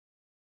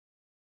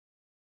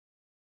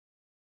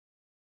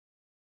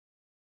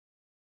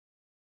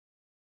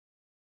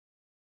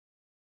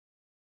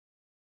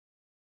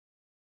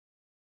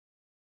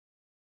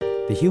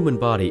The human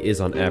body is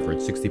on average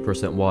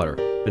 60% water,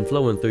 been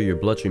flowing through your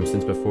bloodstream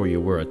since before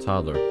you were a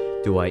toddler.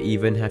 Do I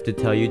even have to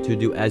tell you to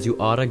do as you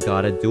oughta?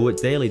 Gotta do it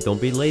daily, don't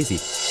be lazy.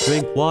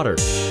 Drink water.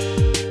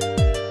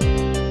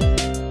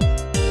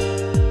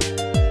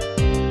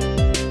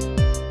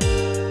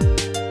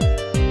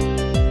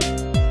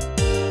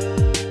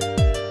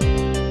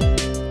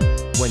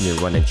 When you're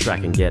running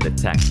track and get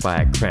attacked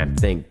by a cramp,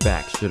 think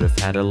back, should've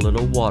had a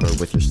little water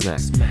with your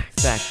snack.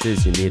 Fact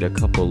is, you need a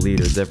couple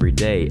liters every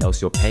day,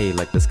 else you'll pay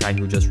like this guy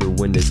who just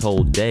ruined his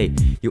whole day.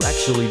 You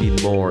actually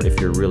need more if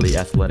you're really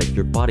athletic.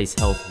 Your body's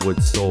health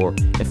would soar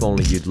if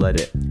only you'd let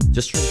it.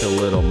 Just drink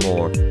a little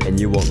more and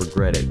you won't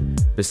regret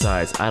it.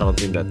 Besides, I don't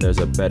think that there's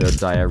a better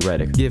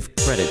diuretic. Give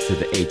credit to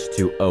the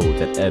H2O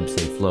that ebbs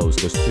and flows,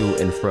 goes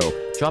to and fro.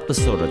 Drop the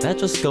soda, that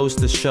just goes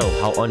to show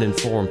how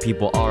uninformed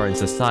people are in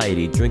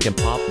society. Drinking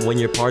pop when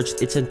you're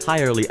parched, it's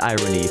entirely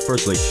irony.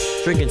 Firstly,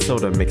 drinking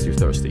soda makes you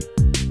thirsty.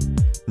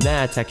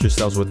 Nah, attack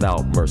yourselves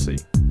without mercy.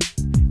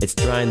 It's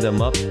drying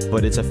them up,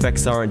 but its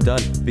effects aren't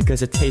done.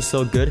 Because it tastes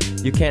so good,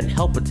 you can't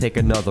help but take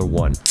another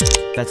one.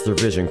 That's their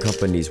vision,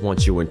 companies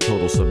want you in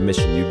total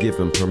submission. You give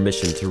them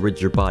permission to rid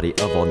your body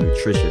of all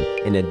nutrition.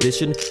 In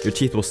addition, your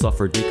teeth will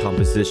suffer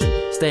decomposition.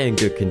 Stay in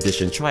good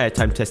condition, try a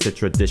time-tested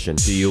tradition.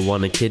 Do you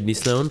want a kidney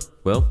stone?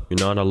 Well, you're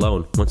not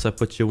alone. Once I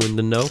put you in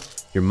the know,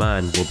 your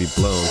mind will be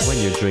blown. When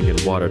you're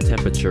drinking water,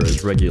 temperature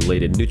is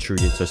regulated,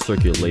 nutrients are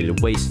circulated,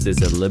 waste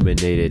is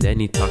eliminated.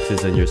 Any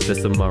toxins in your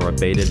system are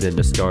abated and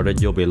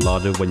discarded. You'll be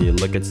lauded when you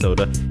look at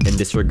soda and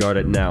disregard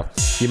it now.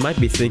 You might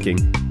be thinking,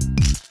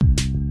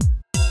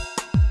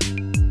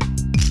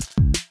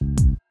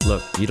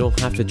 look, you don't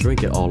have to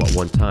drink it all at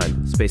one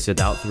time. Space it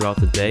out throughout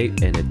the day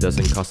and it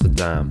doesn't cost a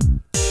dime.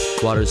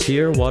 Water's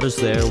here, water's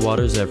there,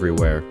 water's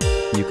everywhere.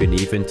 You can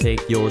even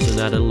take yours and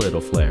add a little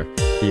flair.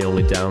 The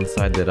only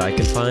downside that I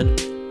can find,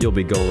 you'll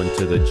be going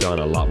to the John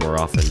a lot more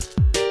often.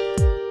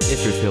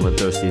 If you're feeling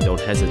thirsty,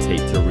 don't hesitate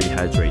to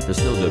rehydrate.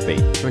 There's no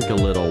debate, drink a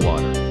little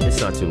water, it's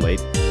not too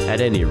late.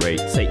 At any rate,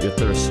 sate your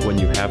thirst when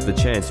you have the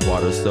chance.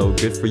 Water's so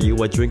good for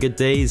you, I drink it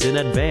days in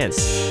advance.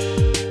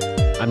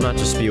 I'm not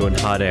just spewing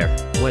hot air.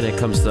 When it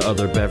comes to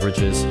other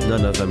beverages,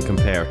 none of them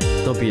compare.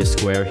 Don't be a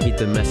square, heed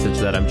the message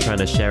that I'm trying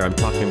to share. I'm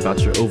talking about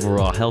your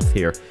overall health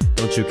here,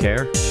 don't you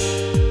care?